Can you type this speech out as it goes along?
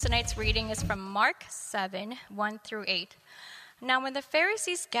Tonight's reading is from Mark 7, 1 through 8. Now when the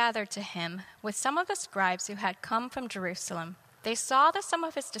Pharisees gathered to him with some of the scribes who had come from Jerusalem, they saw that some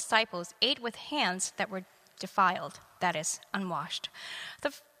of his disciples ate with hands that were defiled, that is, unwashed.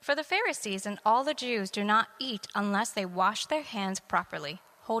 For the Pharisees and all the Jews do not eat unless they wash their hands properly,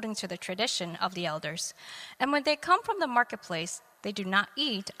 holding to the tradition of the elders. And when they come from the marketplace, they do not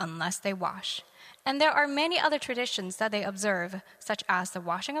eat unless they wash. And there are many other traditions that they observe, such as the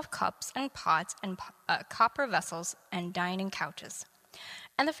washing of cups and pots and copper vessels and dining couches.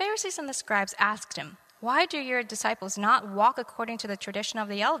 And the Pharisees and the scribes asked him, "Why do your disciples not walk according to the tradition of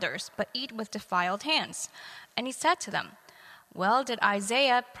the elders, but eat with defiled hands?" And he said to them, "Well did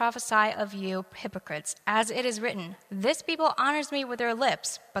Isaiah prophesy of you hypocrites, as it is written, 'This people honors me with their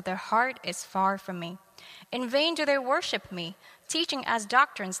lips, but their heart is far from me. In vain do they worship me, teaching as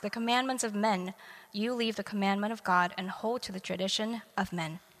doctrines the commandments of men. You leave the commandment of God and hold to the tradition of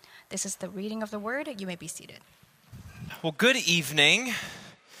men.'" This is the reading of the word. You may be seated. Well, good evening.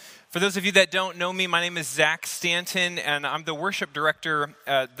 For those of you that don't know me, my name is Zach Stanton, and I'm the worship director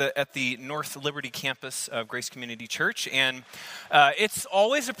at the North Liberty campus of Grace Community Church. And it's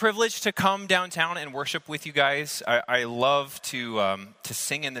always a privilege to come downtown and worship with you guys. I love to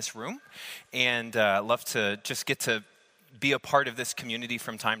sing in this room, and love to just get to be a part of this community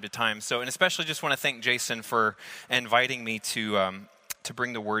from time to time. So, and especially just want to thank Jason for inviting me to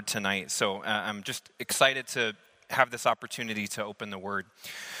bring the word tonight. So I'm just excited to have this opportunity to open the word.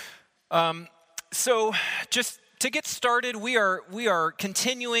 So just to get started, we are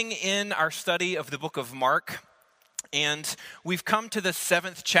continuing in our study of the book of Mark, and we've come to the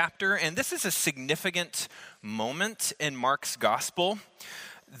 7th chapter, and this is a significant moment in Mark's gospel.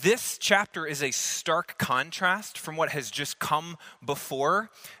 This chapter is a stark contrast from what has just come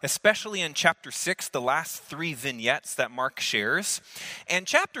before, especially in chapter 6, the last 3 vignettes that Mark shares. And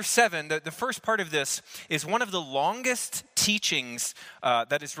chapter 7, the first part of this, is one of the longest teachings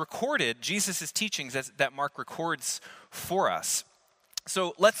that is recorded, Jesus' teachings that Mark records for us.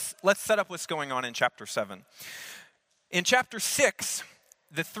 So let's set up what's going on in chapter 7. In chapter 6,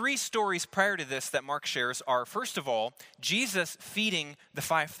 the 3 stories prior to this that Mark shares are, first of all, Jesus feeding the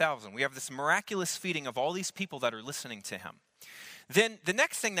 5,000. We have this miraculous feeding of all these people that are listening to him. Then the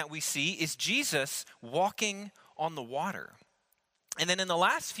next thing that we see is Jesus walking on the water. And then in the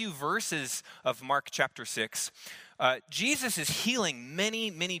last few verses of Mark chapter 6, Jesus is healing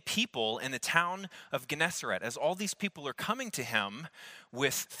many, many people in the town of Gennesaret, as all these people are coming to him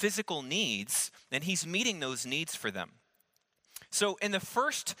with physical needs, and he's meeting those needs for them. So in the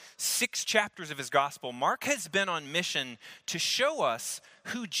first 6 chapters of his gospel, Mark has been on mission to show us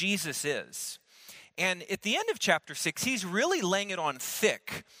who Jesus is. And at the end of chapter 6, he's really laying it on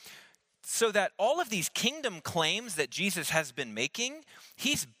thick so that all of these kingdom claims that Jesus has been making,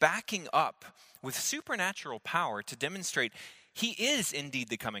 he's backing up with supernatural power to demonstrate he is indeed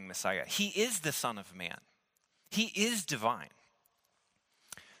the coming Messiah. He is the Son of Man. He is divine.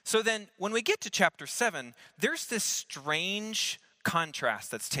 So then, when we get to chapter 7, there's this strange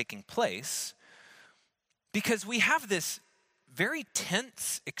contrast that's taking place because we have this very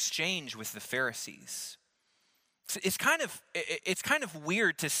tense exchange with the Pharisees. It's kind of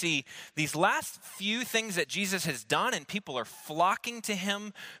weird to see these last few things that Jesus has done, and people are flocking to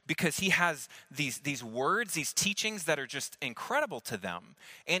him because he has these words, these teachings that are just incredible to them,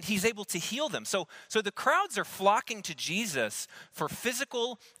 and he's able to heal them. So the crowds are flocking to Jesus for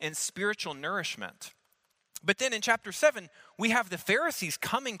physical and spiritual nourishment. But then in chapter 7, we have the Pharisees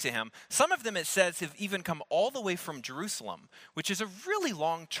coming to him. Some of them, it says, have even come all the way from Jerusalem, which is a really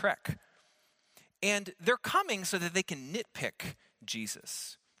long trek. And they're coming so that they can nitpick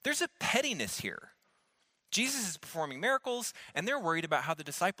Jesus. There's a pettiness here. Jesus is performing miracles, and they're worried about how the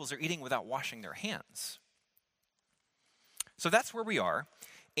disciples are eating without washing their hands. So that's where we are.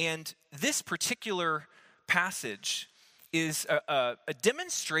 And this particular passage is a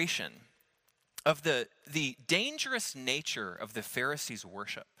demonstration of the dangerous nature of the Pharisees'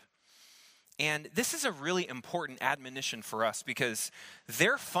 worship. And this is a really important admonition for us because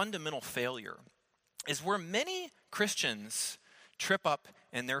their fundamental failure is where many Christians trip up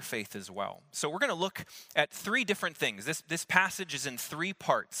in their faith as well. So we're going to look at 3 different things. This passage is in 3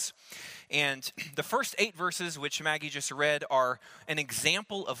 parts. And the first 8 verses, which Maggie just read, are an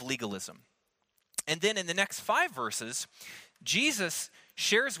example of legalism. And then in the next 5 verses, Jesus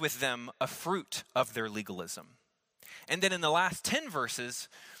shares with them a fruit of their legalism. And then in the last 10 verses,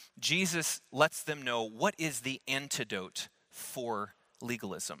 Jesus lets them know what is the antidote for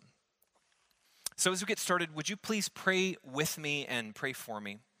legalism. So as we get started, would you please pray with me and pray for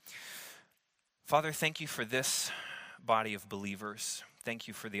me? Father, thank you for this body of believers. Thank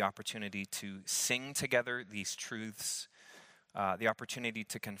you for the opportunity to sing together these truths, the opportunity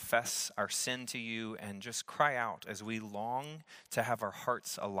to confess our sin to you and just cry out as we long to have our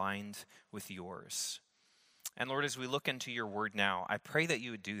hearts aligned with yours. And Lord, as we look into your word now, I pray that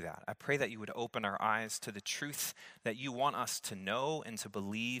you would do that. I pray that you would open our eyes to the truth that you want us to know and to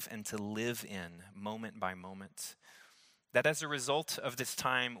believe and to live in moment by moment. That as a result of this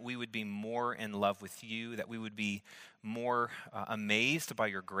time, we would be more in love with you, that we would be more amazed by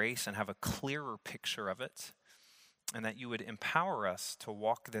your grace and have a clearer picture of it, and that you would empower us to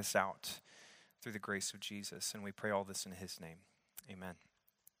walk this out through the grace of Jesus. And we pray all this in his name. Amen.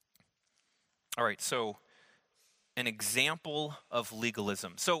 All right, so an example of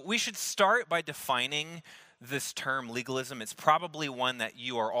legalism. So we should start by defining this term legalism. It's probably one that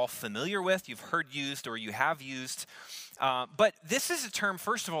you are all familiar with, you've heard used or you have used. But this is a term,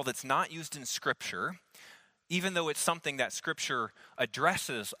 first of all, that's not used in Scripture, even though it's something that Scripture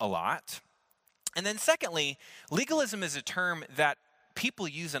addresses a lot. And then secondly, legalism is a term that people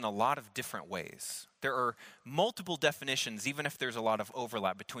use in a lot of different ways. There are multiple definitions, even if there's a lot of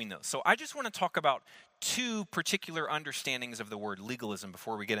overlap between those. So I just want to talk about two particular understandings of the word legalism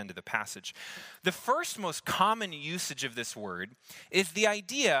before we get into the passage. The first most common usage of this word is the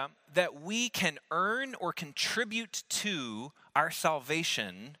idea that we can earn or contribute to our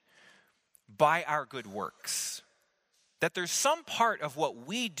salvation by our good works. That there's some part of what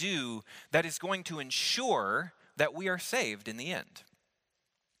we do that is going to ensure that we are saved in the end.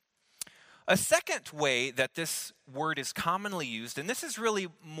 A second way that this word is commonly used, and this is really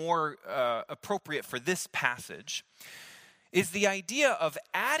more appropriate for this passage, is the idea of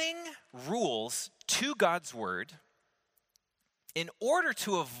adding rules to God's word in order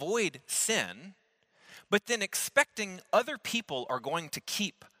to avoid sin, but then expecting other people are going to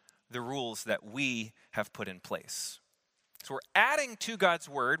keep the rules that we have put in place. So we're adding to God's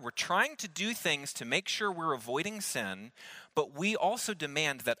word. We're trying to do things to make sure we're avoiding sin, but we also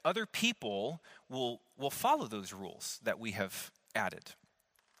demand that other people will follow those rules that we have added.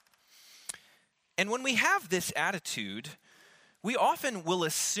 And when we have this attitude, we often will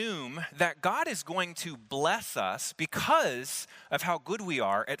assume that God is going to bless us because of how good we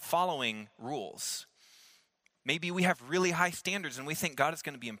are at following rules. Maybe we have really high standards and we think God is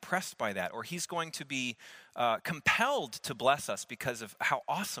going to be impressed by that, or he's going to be compelled to bless us because of how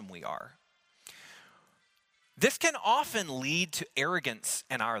awesome we are. This can often lead to arrogance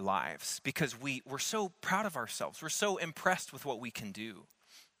in our lives because we're so proud of ourselves. We're so impressed with what we can do.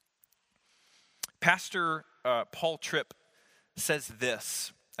 Pastor Paul Tripp says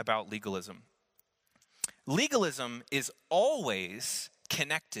this about legalism. Legalism is always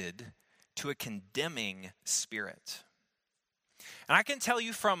connected to a condemning spirit. And I can tell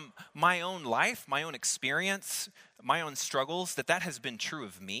you from my own life, my own experience, my own struggles, that has been true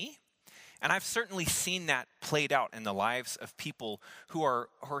of me. And I've certainly seen that played out in the lives of people who are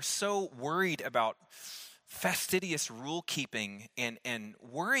so worried about fastidious rule keeping and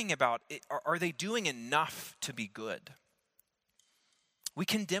worrying about, are they doing enough to be good? We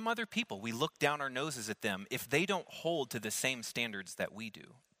condemn other people. We look down our noses at them if they don't hold to the same standards that we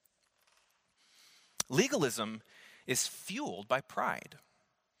do. Legalism is fueled by pride,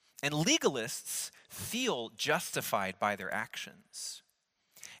 and legalists feel justified by their actions.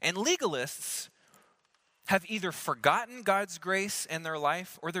 And legalists have either forgotten God's grace in their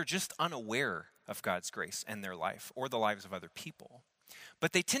life, or they're just unaware of God's grace in their life or the lives of other people.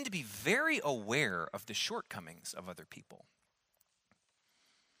 But they tend to be very aware of the shortcomings of other people.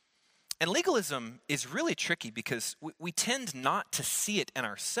 And legalism is really tricky because we tend not to see it in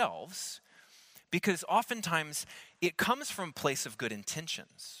ourselves, because oftentimes it comes from a place of good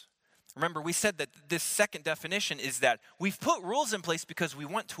intentions. Remember, we said that this second definition is that we've put rules in place because we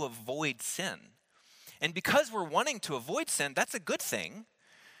want to avoid sin. And because we're wanting to avoid sin, that's a good thing.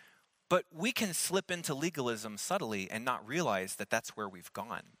 But we can slip into legalism subtly and not realize that that's where we've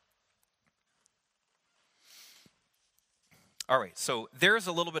gone. All right, so there's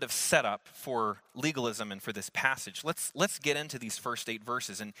a little bit of setup for legalism and for this passage. Let's get into these first 8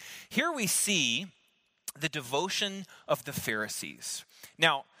 verses. And here we see the devotion of the Pharisees.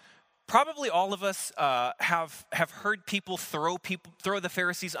 Now, probably all of us have heard people throw the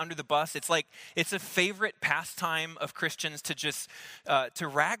Pharisees under the bus. It's a favorite pastime of Christians to just to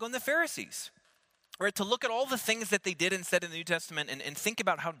rag on the Pharisees. Or to look at all the things that they did and said in the New Testament and think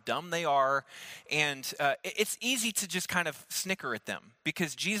about how dumb they are. And it's easy to just kind of snicker at them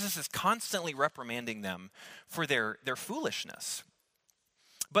because Jesus is constantly reprimanding them for their foolishness.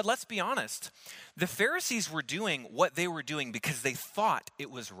 But let's be honest, the Pharisees were doing what they were doing because they thought it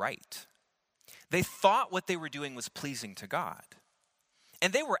was right. They thought what they were doing was pleasing to God.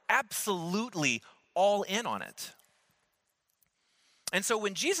 And they were absolutely all in on it. And so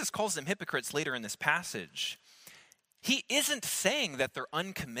when Jesus calls them hypocrites later in this passage, he isn't saying that they're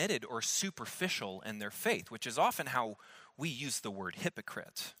uncommitted or superficial in their faith, which is often how we use the word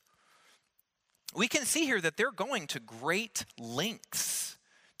hypocrite. We can see here that they're going to great lengths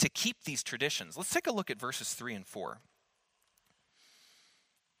to keep these traditions. Let's take a look at verses 3 and 4.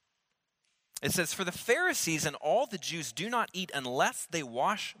 It says, "For the Pharisees and all the Jews do not eat unless they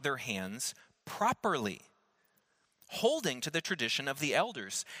wash their hands properly, holding to the tradition of the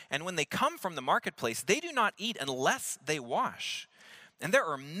elders. And when they come from the marketplace, they do not eat unless they wash. And there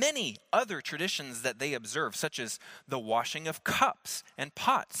are many other traditions that they observe, such as the washing of cups and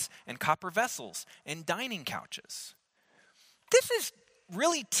pots and copper vessels and dining couches." This is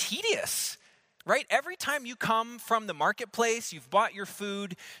really tedious, right? Every time you come from the marketplace, you've bought your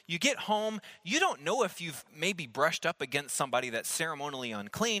food, you get home, you don't know if you've maybe brushed up against somebody that's ceremonially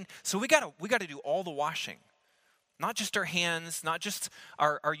unclean. So we got to do all the washing. Not just our hands, not just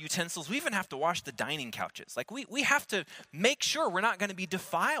our utensils. We even have to wash the dining couches. Like we have to make sure we're not going to be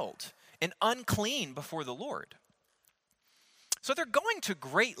defiled and unclean before the Lord. So they're going to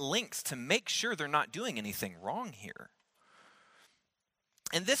great lengths to make sure they're not doing anything wrong here.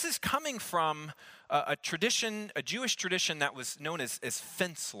 And this is coming from a tradition, a Jewish tradition that was known as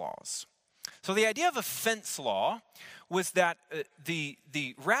fence laws. So the idea of a fence law was that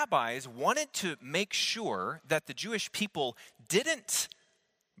the rabbis wanted to make sure that the Jewish people didn't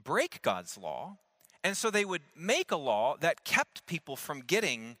break God's law, and so they would make a law that kept people from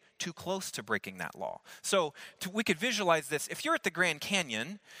getting too close to breaking that law. So we could visualize this. If you're at the Grand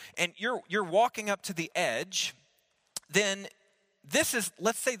Canyon and you're walking up to the edge, then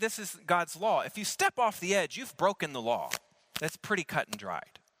let's say this is God's law. If you step off the edge, you've broken the law. That's pretty cut and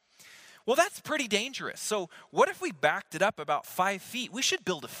dried. Well, that's pretty dangerous. So what if we backed it up about 5 feet? We should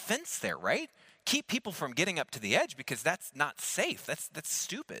build a fence there, right? Keep people from getting up to the edge because that's not safe. That's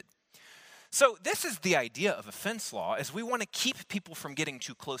stupid. So this is the idea of a fence law, is we want to keep people from getting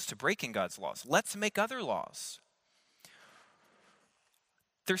too close to breaking God's laws. Let's make other laws.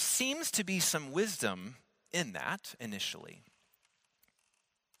 There seems to be some wisdom in that initially.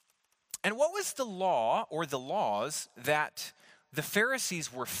 And what was the law or the laws that the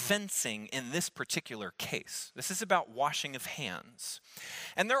Pharisees were fencing in this particular case? This is about washing of hands.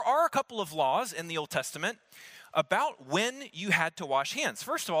 And there are a couple of laws in the Old Testament about when you had to wash hands.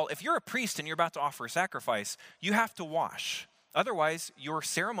 First of all, if you're a priest and you're about to offer a sacrifice, you have to wash. Otherwise, you're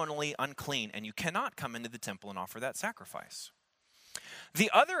ceremonially unclean and you cannot come into the temple and offer that sacrifice.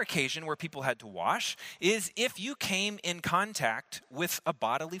 The other occasion where people had to wash is if you came in contact with a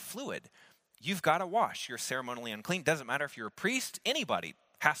bodily fluid. You've got to wash. You're ceremonially unclean. Doesn't matter if you're a priest, anybody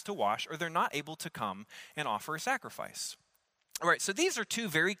has to wash or they're not able to come and offer a sacrifice. All right, so these are two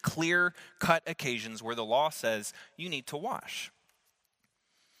very clear-cut occasions where the law says you need to wash.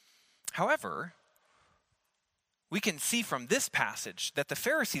 However, we can see from this passage that the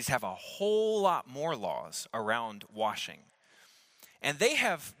Pharisees have a whole lot more laws around washing. And they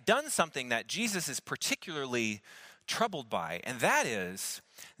have done something that Jesus is particularly troubled by, and that is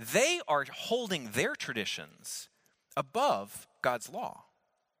they are holding their traditions above God's law.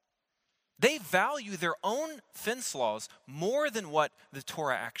 They value their own fence laws more than what the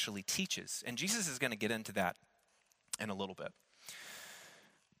Torah actually teaches. And Jesus is going to get into that in a little bit.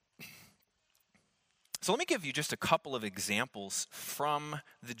 So let me give you just a couple of examples from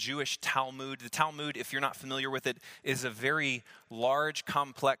the Jewish Talmud. The Talmud, if you're not familiar with it, is a very large,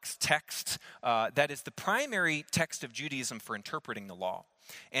 complex text that is the primary text of Judaism for interpreting the law.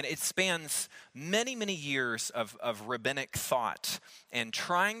 And it spans many, many years of rabbinic thought and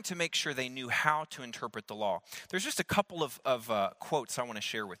trying to make sure they knew how to interpret the law. There's just a couple of quotes I want to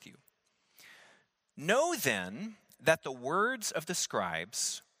share with you. "Know then that the words of the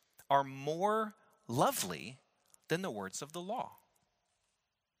scribes are more lovely than the words of the law."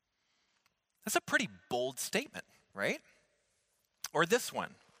 That's a pretty bold statement, right? Or this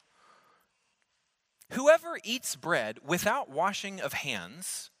one: "Whoever eats bread without washing of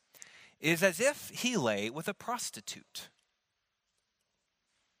hands is as if he lay with a prostitute."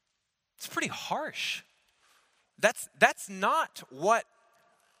 It's pretty harsh. That's not what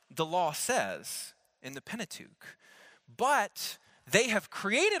the law says in the Pentateuch. But they have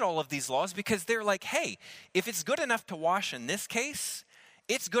created all of these laws because they're like, hey, if it's good enough to wash in this case,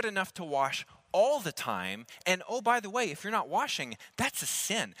 it's good enough to wash all the time. And oh, by the way, if you're not washing, that's a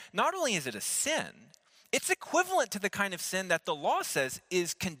sin. Not only is it a sin, it's equivalent to the kind of sin that the law says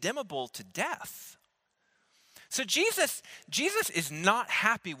is condemnable to death. So Jesus is not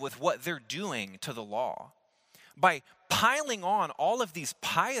happy with what they're doing to the law by piling on all of these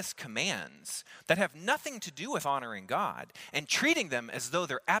pious commands that have nothing to do with honoring God and treating them as though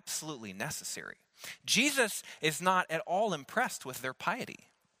they're absolutely necessary. Jesus is not at all impressed with their piety.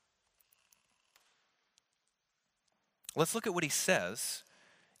 Let's look at what he says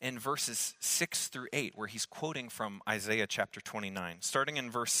in verses 6 through 8, where he's quoting from Isaiah chapter 29. Starting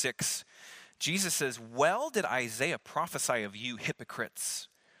in verse 6, Jesus says, "Well did Isaiah prophesy of you hypocrites.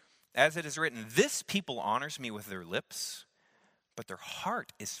 As it is written, this people honors me with their lips, but their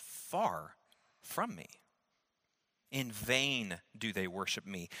heart is far from me. In vain do they worship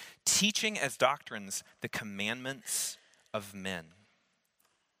me, teaching as doctrines the commandments of men."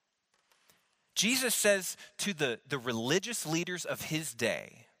 Jesus says to the religious leaders of his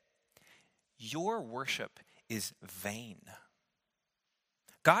day, your worship is vain.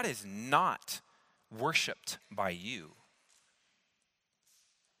 God is not worshiped by you.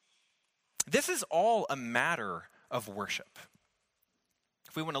 This is all a matter of worship.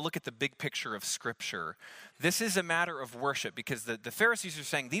 If we want to look at the big picture of Scripture, this is a matter of worship because the Pharisees are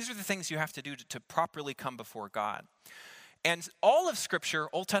saying these are the things you have to do to properly come before God. And all of Scripture,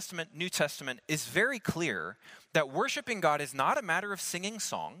 Old Testament, New Testament, is very clear that worshiping God is not a matter of singing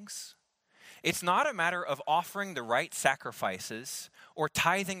songs. It's not a matter of offering the right sacrifices or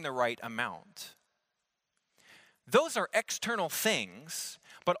tithing the right amount. Those are external things,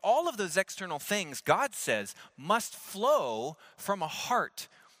 but all of those external things, God says, must flow from a heart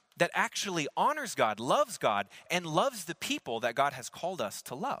that actually honors God, and loves the people that God has called us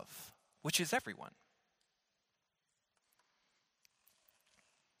to love, which is everyone.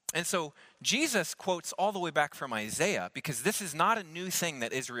 And so Jesus quotes all the way back from Isaiah because this is not a new thing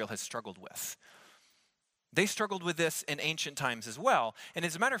that Israel has struggled with. They struggled with this in ancient times as well. And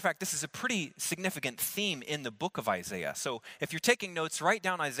as a matter of fact, this is a pretty significant theme in the book of Isaiah. So if you're taking notes, write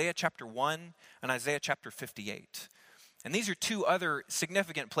down Isaiah chapter 1 and Isaiah chapter 58. And these are two other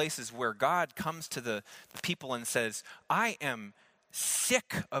significant places where God comes to the people and says, I am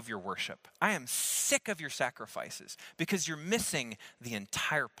sick of your worship. I am sick of your sacrifices because you're missing the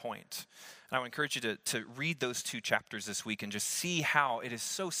entire point. And I would encourage you to read those two chapters this week and just see how it is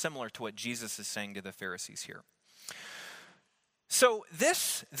so similar to what Jesus is saying to the Pharisees here. So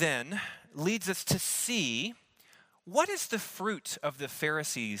this then leads us to see what is the fruit of the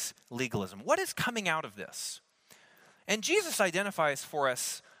Pharisees' legalism? What is coming out of this? And Jesus identifies for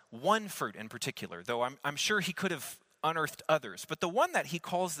us one fruit in particular, though I'm sure he could have unearthed others. But the one that he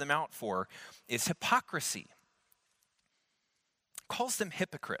calls them out for is hypocrisy. Calls them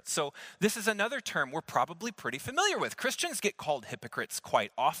hypocrites. So this is another term we're probably pretty familiar with. Christians get called hypocrites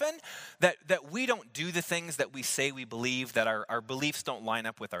quite often, that we don't do the things that we say we believe, that our beliefs don't line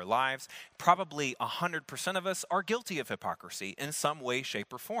up with our lives. Probably 100% of us are guilty of hypocrisy in some way,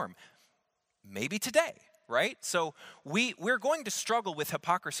 shape, or form. Maybe today. Right? So we're going to struggle with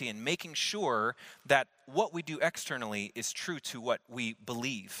hypocrisy and making sure that what we do externally is true to what we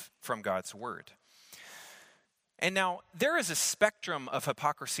believe from God's word. And now there is a spectrum of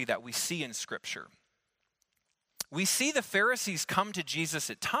hypocrisy that we see in Scripture. We see the Pharisees come to Jesus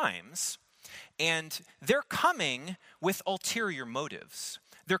at times, and they're coming with ulterior motives.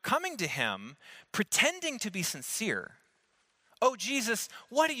 They're coming to him pretending to be sincere. Oh, Jesus,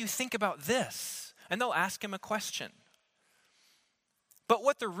 what do you think about this? And they'll ask him a question. But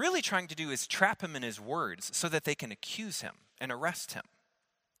what they're really trying to do is trap him in his words so that they can accuse him and arrest him.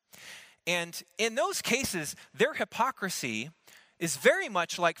 And in those cases, their hypocrisy is very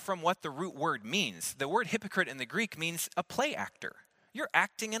much like from what the root word means. The word hypocrite in the Greek means a play actor. You're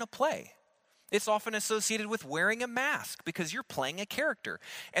acting in a play. It's often associated with wearing a mask because you're playing a character.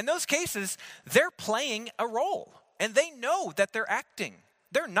 In those cases, they're playing a role and they know that they're acting.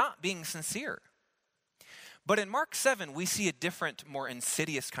 They're not being sincere. But in Mark 7, we see a different, more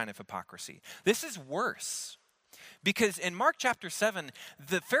insidious kind of hypocrisy. This is worse because in Mark chapter 7,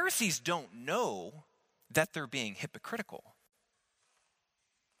 the Pharisees don't know that they're being hypocritical.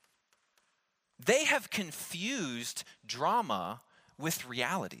 They have confused drama with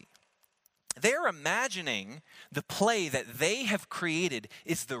reality. They're imagining the play that they have created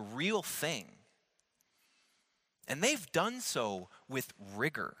is the real thing. And they've done so with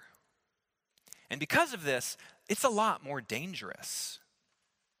rigor. And because of this, it's a lot more dangerous.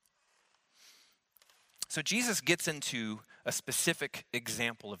 So Jesus gets into a specific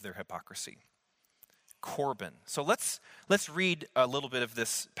example of their hypocrisy. Corban. So let's read a little bit of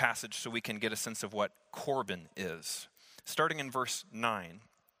this passage so we can get a sense of what Corban is. Starting in verse 9,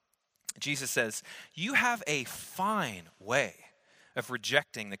 Jesus says, "You have a fine way of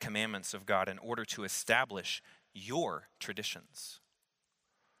rejecting the commandments of God in order to establish your traditions.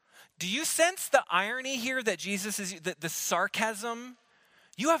 Do you sense the irony here that Jesus is, the sarcasm?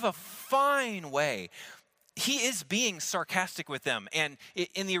 You have a fine way. He is being sarcastic with them. And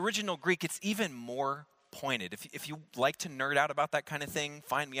in the original Greek, it's even more pointed. If you like to nerd out about that kind of thing,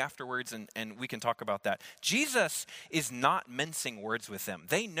 find me afterwards and we can talk about that. Jesus is not mincing words with them.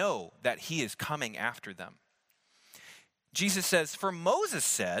 They know that he is coming after them. Jesus says, "For Moses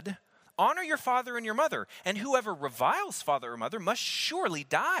said, 'Honor your father and your mother, and whoever reviles father or mother must surely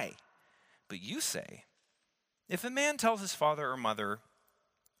die.' But you say, 'If a man tells his father or mother,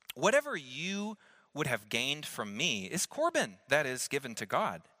 whatever you would have gained from me is Corban, that is, given to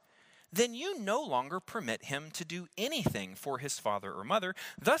God,' then you no longer permit him to do anything for his father or mother,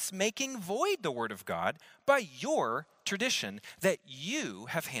 thus making void the word of God by your tradition that you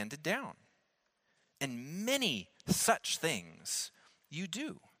have handed down. And many such things you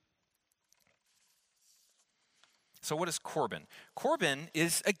do." So what is Corban? Corban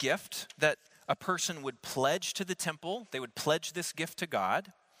is a gift that a person would pledge to the temple. They would pledge this gift to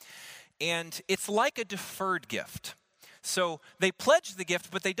God. And it's like a deferred gift. So they pledge the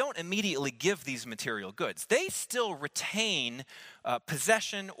gift, but they don't immediately give these material goods. They still retain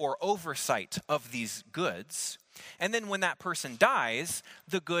possession or oversight of these goods. And then when that person dies,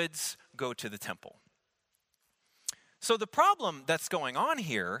 the goods go to the temple. So the problem that's going on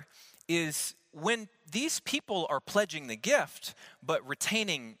here is when these people are pledging the gift, but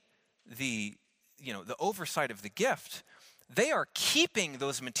retaining the oversight of the gift, they are keeping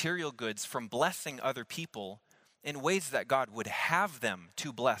those material goods from blessing other people in ways that God would have them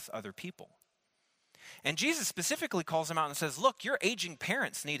to bless other people. And Jesus specifically calls them out and says, look, your aging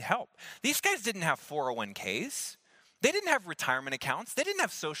parents need help. These guys didn't have 401ks. They didn't have retirement accounts. They didn't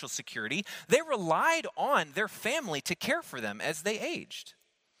have Social Security. They relied on their family to care for them as they aged.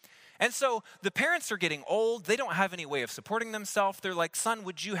 And so the parents are getting old. They don't have any way of supporting themselves. They're like, son,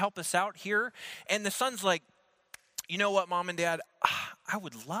 would you help us out here? And the son's like, you know what, Mom and Dad, I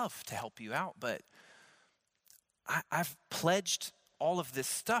would love to help you out, but I've pledged all of this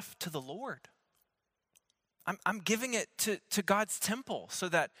stuff to the Lord. I'm giving it to God's temple so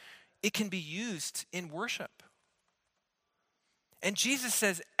that it can be used in worship. And Jesus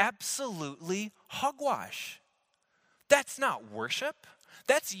says, absolutely hogwash. That's not worship.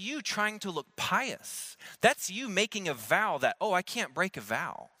 That's you trying to look pious. That's you making a vow that, I can't break a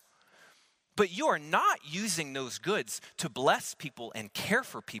vow. But you are not using those goods to bless people and care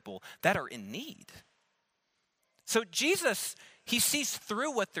for people that are in need. So Jesus, he sees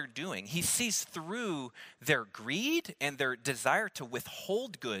through what they're doing. He sees through their greed and their desire to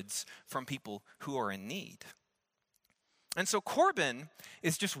withhold goods from people who are in need. And so Corban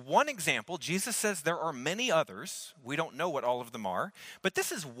is just one example. Jesus says there are many others. We don't know what all of them are. But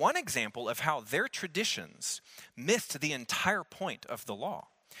this is one example of how their traditions missed the entire point of the law.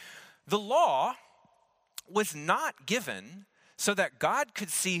 The law was not given so that God could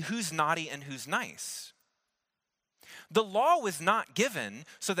see who's naughty and who's nice. The law was not given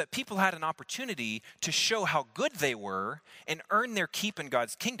so that people had an opportunity to show how good they were and earn their keep in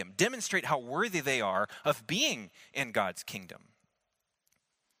God's kingdom, demonstrate how worthy they are of being in God's kingdom.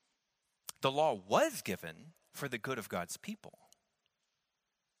 The law was given for the good of God's people.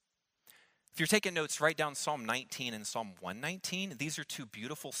 If you're taking notes, write down Psalm 19 and Psalm 119. These are two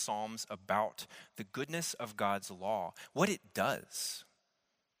beautiful psalms about the goodness of God's law, what it does,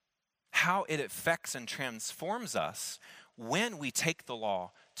 how it affects and transforms us when we take the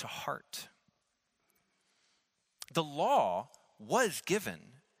law to heart. The law was given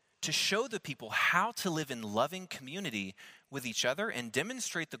to show the people how to live in loving community with each other and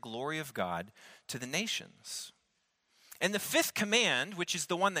demonstrate the glory of God to the nations. And the fifth command, which is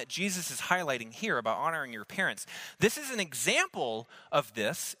the one that Jesus is highlighting here about honoring your parents, this is an example of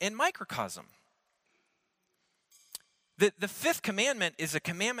this in microcosm. The fifth commandment is a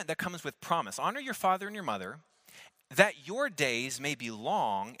commandment that comes with promise. Honor your father and your mother, that your days may be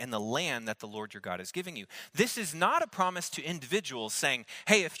long in the land that the Lord your God is giving you. This is not a promise to individuals saying,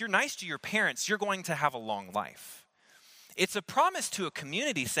 hey, if you're nice to your parents, you're going to have a long life. It's a promise to a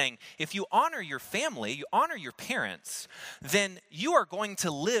community saying, if you honor your family, you honor your parents, then you are going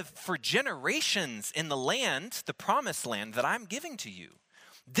to live for generations in the land, the promised land that I'm giving to you.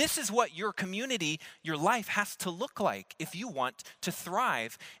 This is what your community, your life has to look like if you want to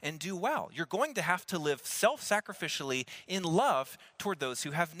thrive and do well. You're going to have to live self-sacrificially in love toward those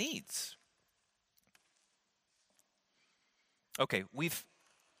who have needs. Okay, we've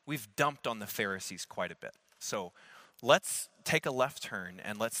dumped on the Pharisees quite a bit. So let's take a left turn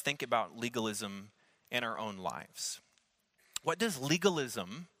and let's think about legalism in our own lives. What does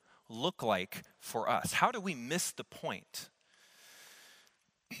legalism look like for us? How do we miss the point?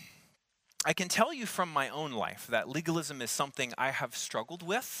 I can tell you from my own life that legalism is something I have struggled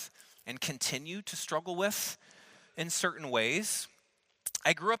with and continue to struggle with in certain ways.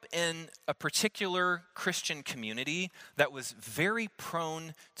 I grew up in a particular Christian community that was very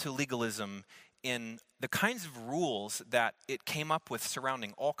prone to legalism in the kinds of rules that it came up with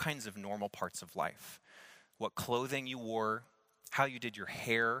surrounding all kinds of normal parts of life. What clothing you wore, how you did your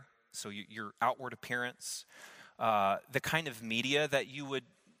hair, so your outward appearance, the kind of media that you would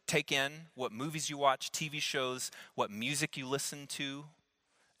take in, what movies you watch, TV shows, what music you listened to.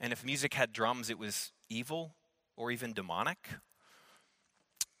 And if music had drums, it was evil or even demonic.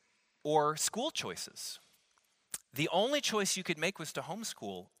 Or school choices. The only choice you could make was to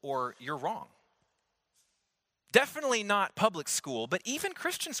homeschool, or you're wrong. Definitely not public school, but even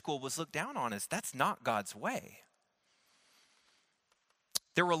Christian school was looked down on as that's not God's way.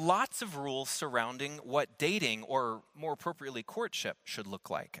 There were lots of rules surrounding what dating, or more appropriately courtship, should look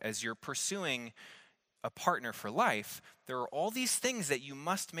like. As you're pursuing a partner for life, there are all these things that you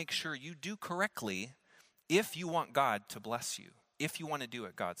must make sure you do correctly if you want God to bless you, if you want to do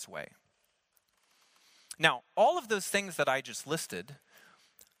it God's way. Now, all of those things that I just listed,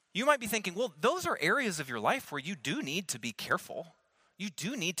 you might be thinking, well, those are areas of your life where you do need to be careful. You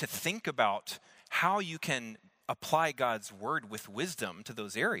do need to think about how you can apply God's word with wisdom to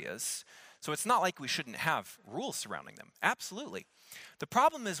those areas. So it's not like we shouldn't have rules surrounding them. Absolutely. The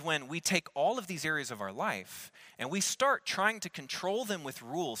problem is when we take all of these areas of our life and we start trying to control them with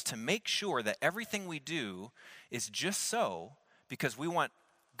rules to make sure that everything we do is just so because we want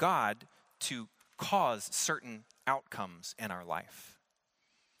God to cause certain outcomes in our life.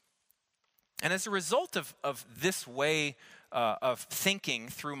 And as a result of this way of thinking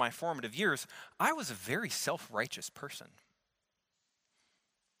through my formative years, I was a very self-righteous person.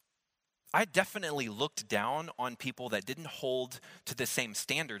 I definitely looked down on people that didn't hold to the same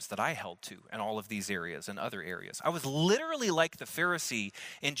standards that I held to in all of these areas and other areas. I was literally like the Pharisee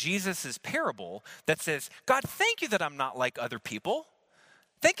in Jesus' parable that says, God, thank you that I'm not like other people.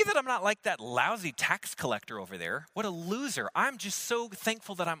 Thank you that I'm not like that lousy tax collector over there. What a loser. I'm just so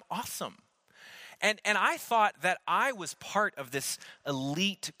thankful that I'm awesome. And I thought that I was part of this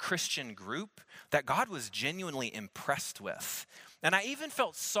elite Christian group that God was genuinely impressed with. And I even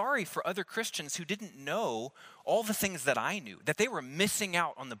felt sorry for other Christians who didn't know all the things that I knew, that they were missing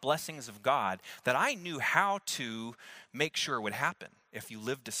out on the blessings of God, that I knew how to make sure would happen if you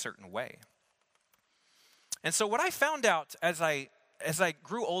lived a certain way. And so what I found out as I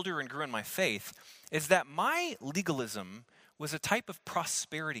grew older and grew in my faith is that my legalism was a type of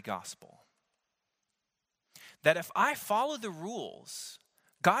prosperity gospel. That if I follow the rules,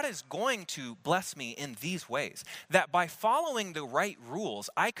 God is going to bless me in these ways. That by following the right rules,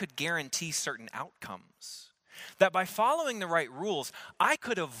 I could guarantee certain outcomes. That by following the right rules, I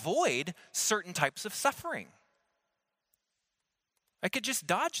could avoid certain types of suffering. I could just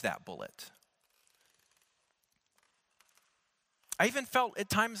dodge that bullet. I even felt at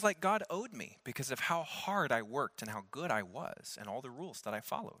times like God owed me because of how hard I worked and how good I was and all the rules that I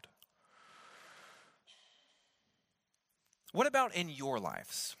followed. What about in your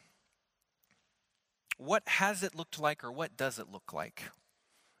lives? What has it looked like, or what does it look like?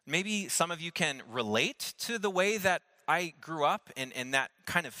 Maybe some of you can relate to the way that I grew up in that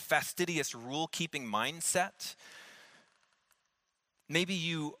kind of fastidious rule-keeping mindset. Maybe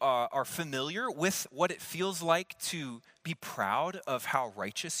you are familiar with what it feels like to be proud of how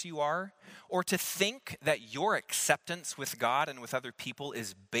righteous you are, or to think that your acceptance with God and with other people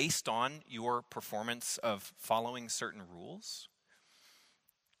is based on your performance of following certain rules.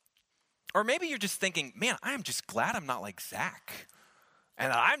 Or maybe you're just thinking, man, I am just glad I'm not like Zach,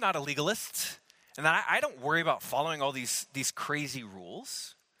 and that I'm not a legalist, and that I don't worry about following all these crazy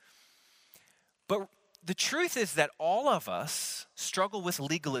rules. But the truth is that all of us struggle with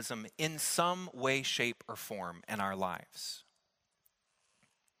legalism in some way, shape, or form in our lives.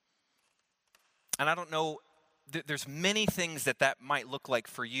 And I don't know, there's many things that might look like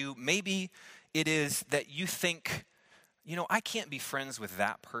for you. Maybe it is that you think, I can't be friends with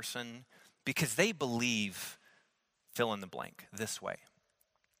that person because they believe fill in the blank this way.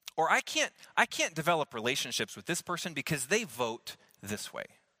 Or I can't develop relationships with this person because they vote this way.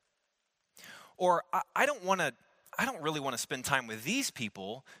 Or I don't really want to spend time with these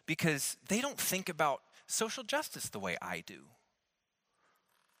people because they don't think about social justice the way I do.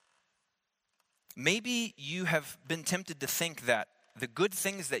 Maybe you have been tempted to think that the good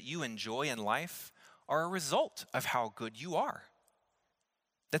things that you enjoy in life are a result of how good you are.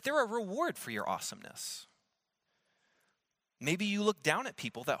 That they're a reward for your awesomeness. Maybe you look down at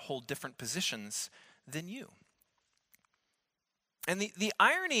people that hold different positions than you. And the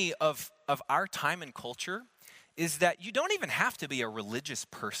irony of our time and culture is that you don't even have to be a religious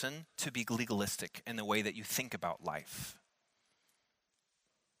person to be legalistic in the way that you think about life.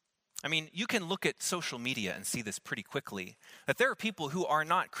 I mean, you can look at social media and see this pretty quickly, that there are people who are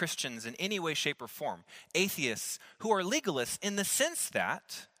not Christians in any way, shape, or form, atheists, who are legalists in the sense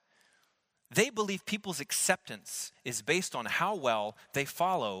that they believe people's acceptance is based on how well they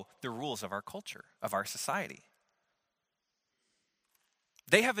follow the rules of our culture, of our society.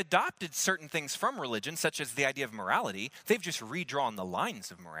 They have adopted certain things from religion, such as the idea of morality. They've just redrawn the lines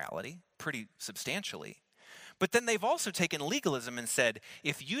of morality pretty substantially. But then they've also taken legalism and said,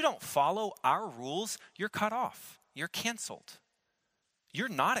 if you don't follow our rules, you're cut off. You're canceled. You're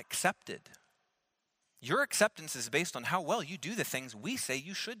not accepted. Your acceptance is based on how well you do the things we say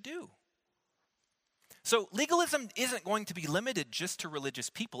you should do. So legalism isn't going to be limited just to religious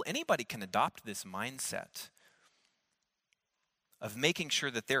people. Anybody can adopt this mindset of making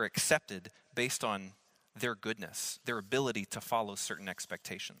sure that they're accepted based on their goodness, their ability to follow certain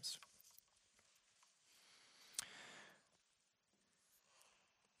expectations.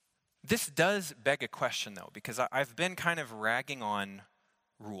 This does beg a question, though, because I've been kind of ragging on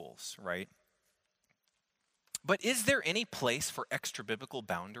rules, right? But is there any place for extra-biblical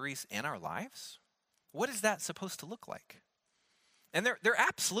boundaries in our lives? What is that supposed to look like? And there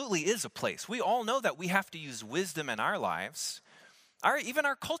absolutely is a place. We all know that we have to use wisdom in our lives. Even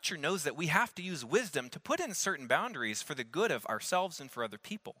our culture knows that we have to use wisdom to put in certain boundaries for the good of ourselves and for other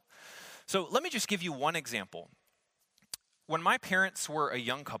people. So let me just give you one example. When my parents were a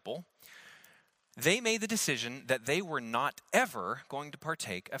young couple, they made the decision that they were not ever going to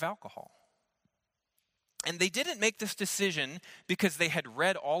partake of alcohol. And they didn't make this decision because they had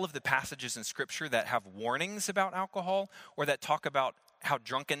read all of the passages in Scripture that have warnings about alcohol or that talk about how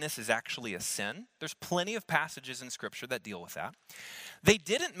drunkenness is actually a sin. There's plenty of passages in Scripture that deal with that. They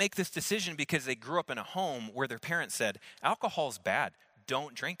didn't make this decision because they grew up in a home where their parents said, alcohol's bad,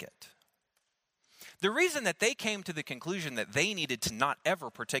 don't drink it. The reason that they came to the conclusion that they needed to not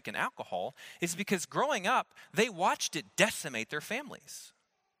ever partake in alcohol is because growing up, they watched it decimate their families.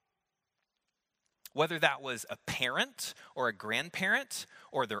 Whether that was a parent or a grandparent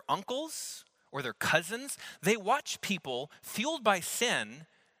or their uncles or their cousins, they watched people fueled by sin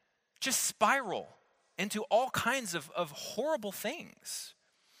just spiral into all kinds of horrible things.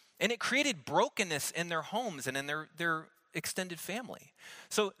 And it created brokenness in their homes and in their extended family.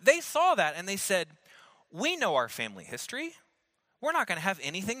 So they saw that and they said, we know our family history. We're not going to have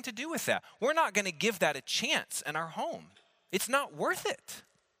anything to do with that. We're not going to give that a chance in our home. It's not worth it.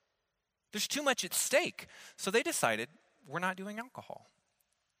 There's too much at stake. So they decided, we're not doing alcohol.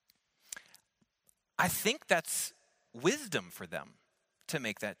 I think that's wisdom for them to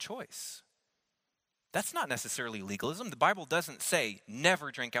make that choice. That's not necessarily legalism. The Bible doesn't say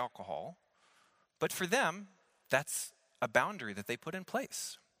never drink alcohol. But for them, that's a boundary that they put in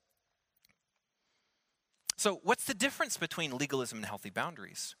place. So what's the difference between legalism and healthy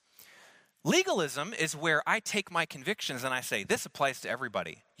boundaries? Legalism is where I take my convictions and I say, this applies to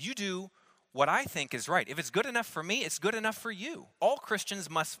everybody. You do what I think is right. If it's good enough for me, it's good enough for you. All Christians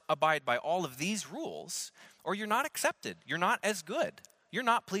must abide by all of these rules, or you're not accepted. You're not as good. You're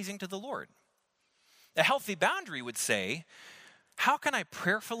not pleasing to the Lord. A healthy boundary would say, how can I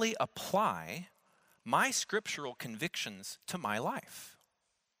prayerfully apply my scriptural convictions to my life?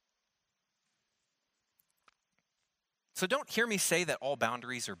 So don't hear me say that all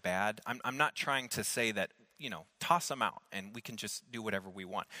boundaries are bad. I'm not trying to say that, toss them out and we can just do whatever we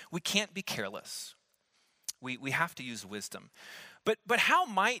want. We can't be careless. We have to use wisdom. But how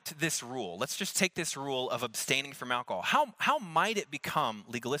might this rule, let's just take this rule of abstaining from alcohol, how might it become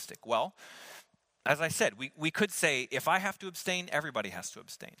legalistic? Well, as I said, we could say, if I have to abstain, everybody has to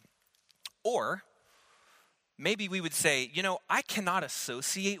abstain. Or maybe we would say, I cannot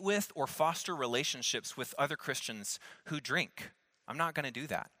associate with or foster relationships with other Christians who drink. I'm not going to do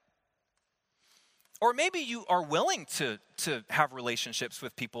that. Or maybe you are willing to have relationships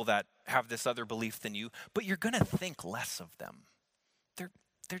with people that have this other belief than you, but you're going to think less of them.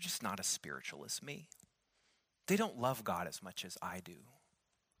 They're just not as spiritual as me. They don't love God as much as I do.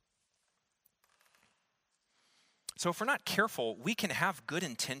 So if we're not careful, we can have good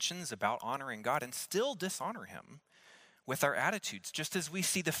intentions about honoring God and still dishonor him with our attitudes, just as we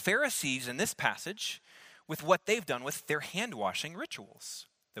see the Pharisees in this passage with what they've done with their hand-washing rituals.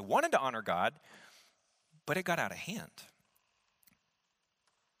 They wanted to honor God, but it got out of hand.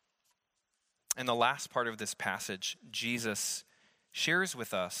 In the last part of this passage, Jesus shares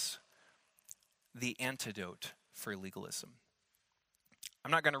with us the antidote for legalism.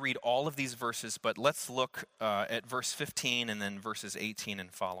 I'm not going to read all of these verses, but let's look at verse 15 and then verses 18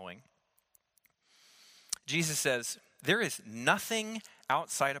 and following. Jesus says, "There is nothing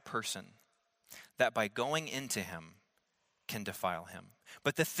outside a person that by going into him can defile him.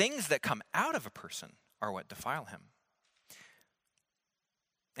 But the things that come out of a person are what defile him."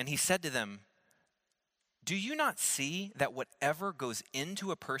 And he said to them, "Do you not see that whatever goes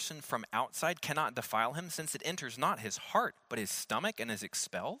into a person from outside cannot defile him, since it enters not his heart, but his stomach, and is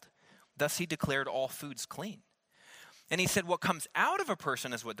expelled?" Thus he declared all foods clean. And he said, "What comes out of a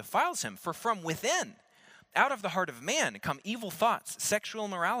person is what defiles him. For from within, out of the heart of man, come evil thoughts, sexual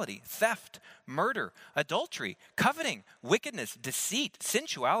immorality, theft, murder, adultery, coveting, wickedness, deceit,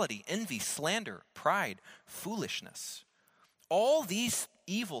 sensuality, envy, slander, pride, foolishness. All these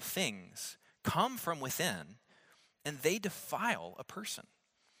evil things come from within, and they defile a person."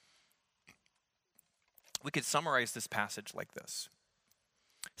 We could summarize this passage like this.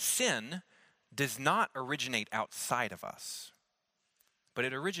 Sin does not originate outside of us, but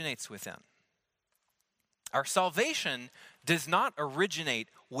it originates within. Our salvation does not originate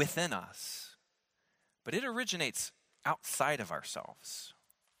within us, but it originates outside of ourselves.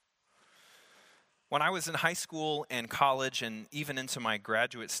 When I was in high school and college and even into my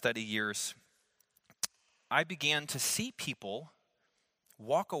graduate study years, I began to see people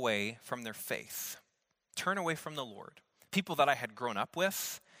walk away from their faith, turn away from the Lord. People that I had grown up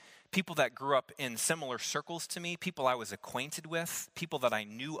with, people that grew up in similar circles to me, people I was acquainted with, people that I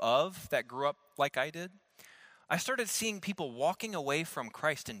knew of that grew up like I did. I started seeing people walking away from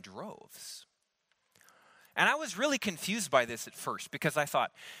Christ in droves. And I was really confused by this at first because I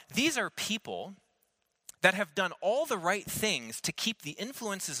thought, these are people that have done all the right things to keep the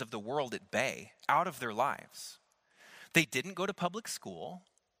influences of the world at bay, out of their lives. They didn't go to public school.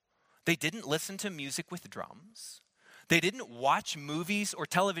 They didn't listen to music with drums. They didn't watch movies or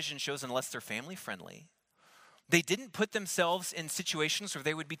television shows unless they're family friendly. They didn't put themselves in situations where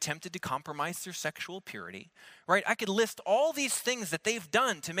they would be tempted to compromise their sexual purity, right? I could list all these things that they've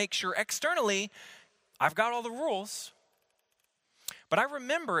done to make sure externally I've got all the rules. But I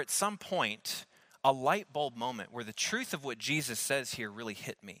remember at some point a light bulb moment where the truth of what Jesus says here really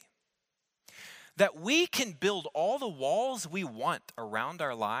hit me. That we can build all the walls we want around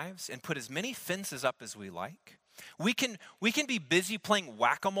our lives and put as many fences up as we like. We can be busy playing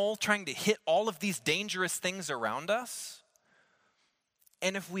whack-a-mole, trying to hit all of these dangerous things around us.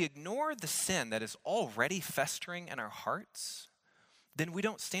 And if we ignore the sin that is already festering in our hearts, then we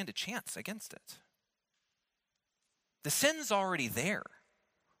don't stand a chance against it. The sin's already there.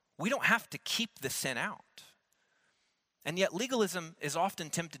 We don't have to keep the sin out. And yet legalism is often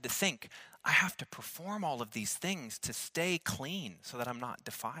tempted to think, I have to perform all of these things to stay clean so that I'm not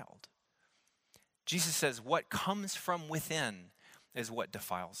defiled. Jesus says what comes from within is what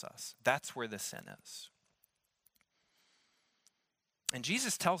defiles us. That's where the sin is. And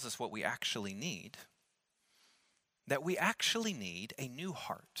Jesus tells us what we actually need. That we actually need a new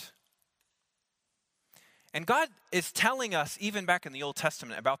heart. And God is telling us, even back in the Old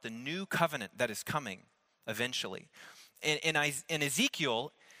Testament, about the new covenant that is coming eventually. In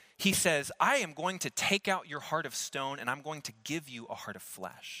Ezekiel, he says, I am going to take out your heart of stone and I'm going to give you a heart of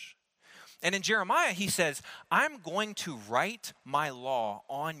flesh. And in Jeremiah, he says, I'm going to write my law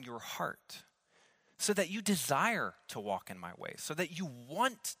on your heart so that you desire to walk in my ways, so that you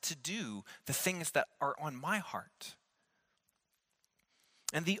want to do the things that are on my heart.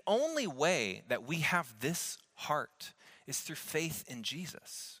 And the only way that we have this heart is through faith in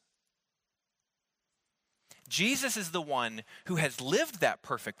Jesus. Jesus is the one who has lived that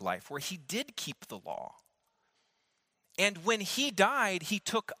perfect life where he did keep the law. And when he died, he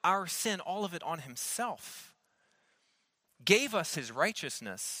took our sin, all of it on himself, gave us his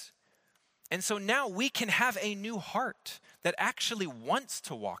righteousness. And so now we can have a new heart that actually wants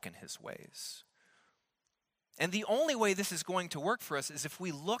to walk in his ways. And the only way this is going to work for us is if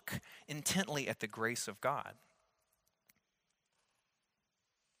we look intently at the grace of God.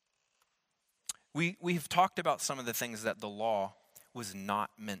 We've talked about some of the things that the law was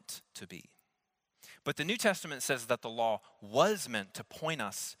not meant to be. But the New Testament says that the law was meant to point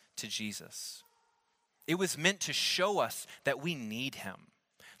us to Jesus. It was meant to show us that we need him,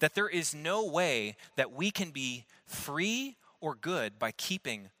 that there is no way that we can be free or good by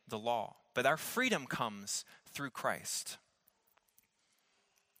keeping the law, but our freedom comes through Christ.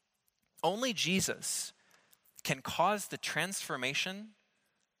 Only Jesus can cause the transformation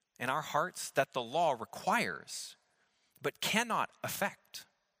in our hearts that the law requires, but cannot affect.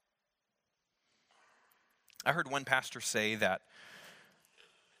 I heard one pastor say that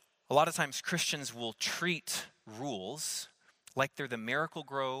a lot of times Christians will treat rules like they're the miracle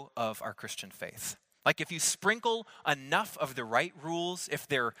grow of our Christian faith. Like if you sprinkle enough of the right rules, if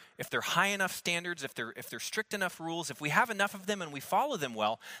they're high enough standards, if they're strict enough rules, if we have enough of them and we follow them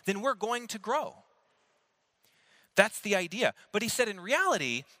well, then we're going to grow. That's the idea. But he said in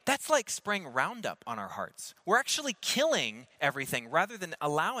reality, that's like spraying Roundup on our hearts. We're actually killing everything rather than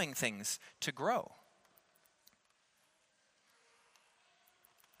allowing things to grow.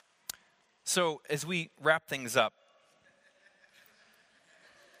 So as we wrap things up,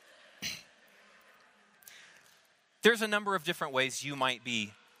 there's a number of different ways you might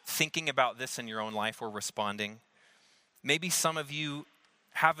be thinking about this in your own life or responding. Maybe some of you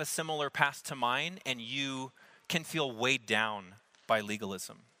have a similar past to mine and you can feel weighed down by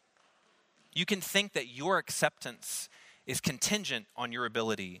legalism. You can think that your acceptance is contingent on your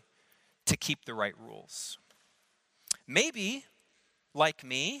ability to keep the right rules. Maybe, like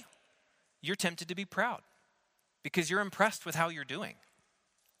me, you're tempted to be proud because you're impressed with how you're doing.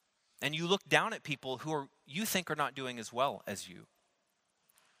 And you look down at people who you think are not doing as well as you.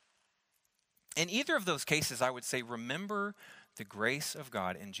 In either of those cases, I would say, remember the grace of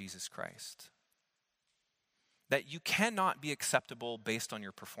God in Jesus Christ. That you cannot be acceptable based on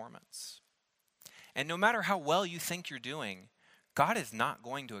your performance. And no matter how well you think you're doing, God is not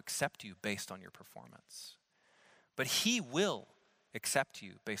going to accept you based on your performance. But he will accept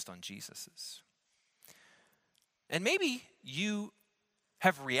you based on Jesus's. And maybe you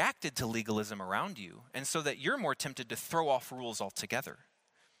have reacted to legalism around you, and so that you're more tempted to throw off rules altogether.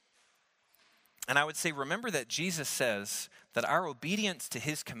 And I would say, remember that Jesus says that our obedience to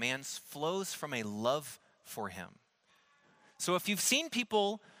his commands flows from a love for him. So if you've seen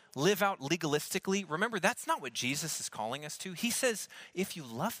people live out legalistically, remember that's not what Jesus is calling us to. He says, if you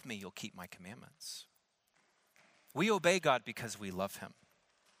love me, you'll keep my commandments. We obey God because we love him.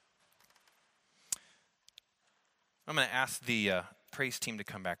 I'm going to ask the praise team to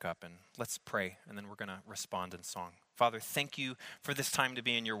come back up and let's pray, and then we're going to respond in song. Father, thank you for this time to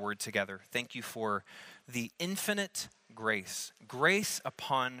be in your word together. Thank you for the infinite grace, grace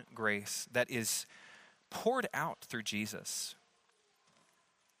upon grace that is poured out through Jesus.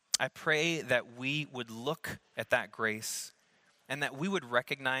 I pray that we would look at that grace and that we would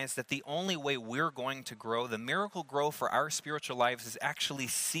recognize that the only way we're going to grow, the miracle grow for our spiritual lives, is actually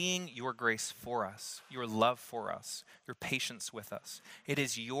seeing your grace for us, your love for us, your patience with us. It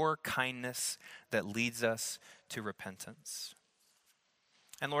is your kindness that leads us to repentance.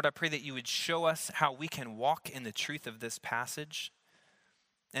 And Lord, I pray that you would show us how we can walk in the truth of this passage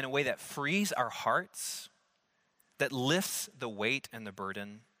in a way that frees our hearts, that lifts the weight and the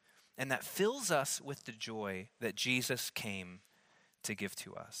burden, and that fills us with the joy that Jesus came to give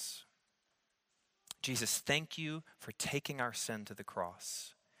to us. Jesus, thank you for taking our sin to the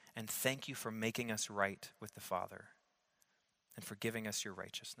cross, and thank you for making us right with the Father and for giving us your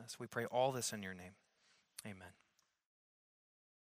righteousness. We pray all this in your name. Amen.